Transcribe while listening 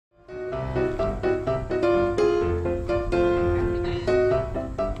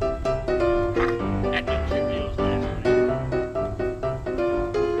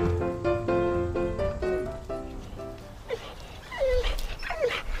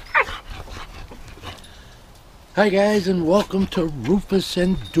Hi guys, and welcome to Rufus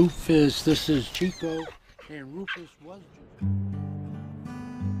and Doofus. This is Chico, and Rufus was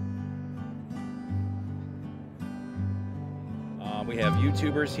We have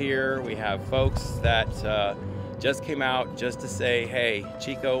YouTubers here. We have folks that just came out just to say, hey,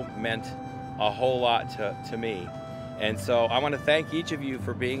 Chico meant a whole lot to me. And so I want to thank each of you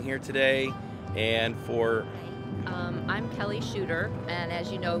for being here today and for... I'm Kelly Shooter, and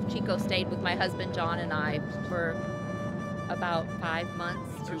as you know, Chico stayed with my husband John and I for about 5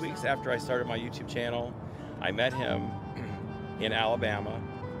 months. 2 weeks after I started my YouTube channel, I met him in Alabama.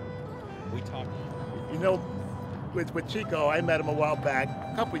 We talked. You know, with Chico, I met him a while back,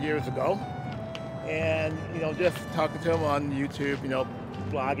 a couple years ago, and just talking to him on YouTube,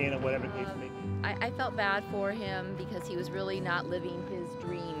 blogging or whatever the case may be. I felt bad for him because he was really not living his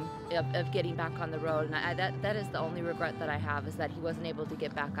dream of getting back on the road, and that is the only regret that I have, is that he wasn't able to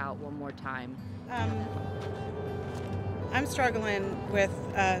get back out one more time. I'm struggling with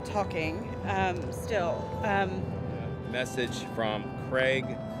talking still. Message from Craig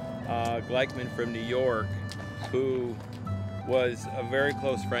Gleichman from New York, who was a very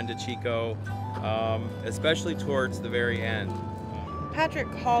close friend to Chico, especially towards the very end.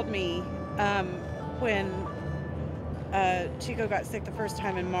 Patrick called me when Chico got sick the first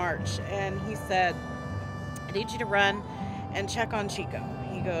time in March, and he said, I need you to run and check on Chico.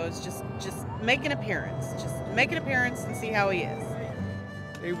 He goes, just make an appearance. Just make an appearance and see how he is.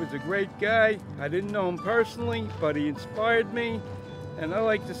 He was a great guy. I didn't know him personally, but he inspired me. And I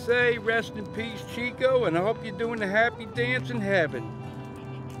like to say, rest in peace, Chico, and I hope you're doing a happy dance in heaven.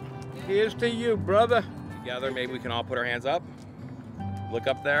 Here's to you, brother. Together, maybe we can all put our hands up. Look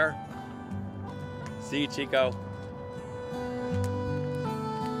up there. See you, Chico.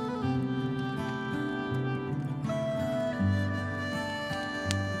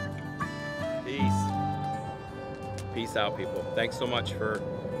 Peace out, people. Thanks so much for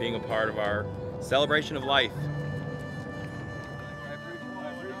being a part of our celebration of life.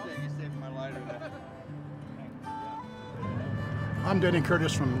 I'm Denny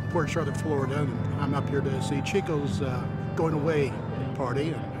Curtis from Port Charlotte, Florida, and I'm up here to see Chico's going away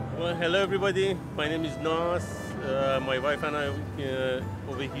party. Well, hello everybody. My name is Nas. My wife and I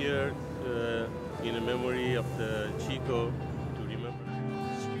over here in a memory of the Chico.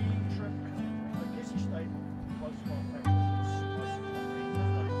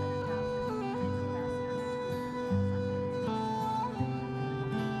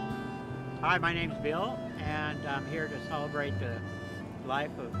 Hi, my name's Bill, and I'm here to celebrate the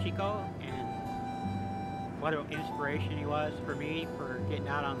life of Chico and what an inspiration he was for me for getting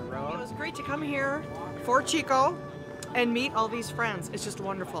out on the road. It was great to come here for Chico and meet all these friends. It's just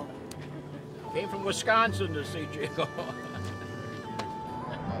wonderful. Came from Wisconsin to see Chico.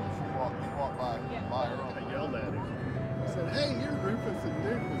 I yelled at him. I said, hey, you're Rufus and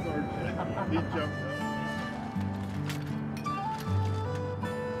Doofus, aren't you? He jumped up.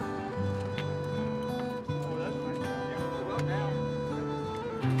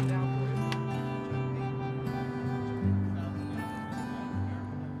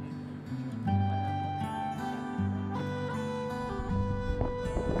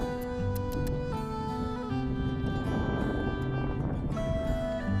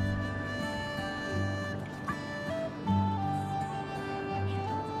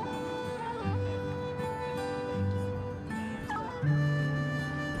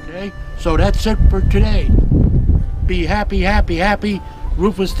 okay. So that's it for today. Be happy, happy, happy.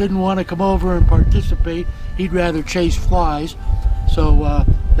 Rufus didn't want to come over and participate. He'd rather chase flies. So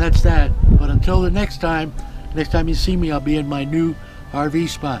that's that. But until the next time you see me, I'll be in my new RV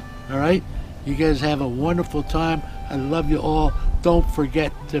spot. All right? You guys have a wonderful time. I love you all. Don't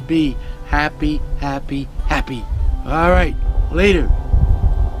forget to be happy, happy, happy. All right. Later.